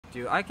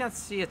you. I can't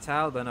see a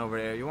Taliban over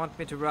there. You want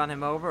me to run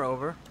him over?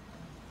 Over.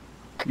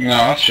 No,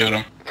 I'll shoot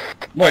him.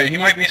 Wait, he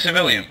might be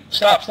civilian.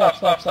 Stop, stop,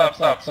 stop, stop,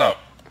 stop, stop.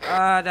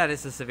 That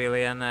is a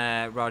civilian.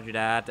 Roger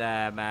that.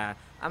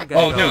 I'm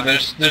gonna Oh, go. dude,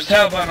 there's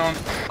Taliban on.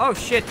 Oh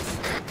shit!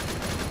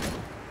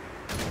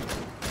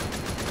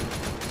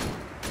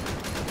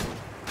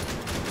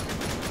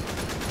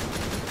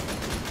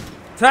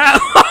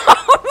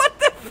 What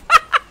the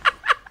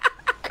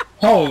fuck?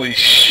 Holy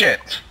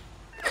shit!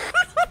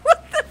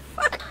 What the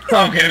fuck?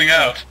 I'm getting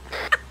out.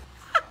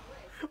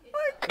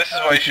 This is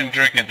why you shouldn't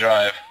drink and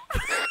drive.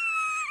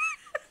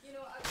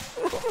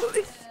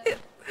 Holy shit!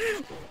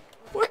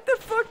 What the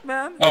fuck,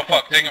 man? Oh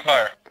fuck, taking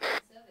fire.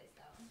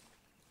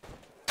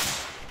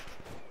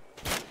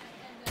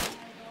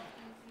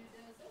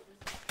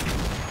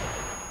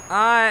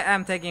 I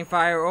am taking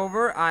fire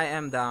over. I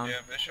am down. Yeah,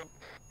 Bishop.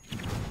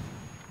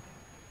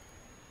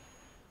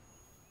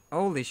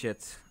 Holy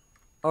shit.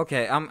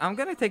 Okay, I'm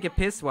gonna take a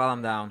piss while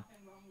I'm down.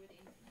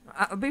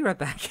 I'll be right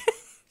back.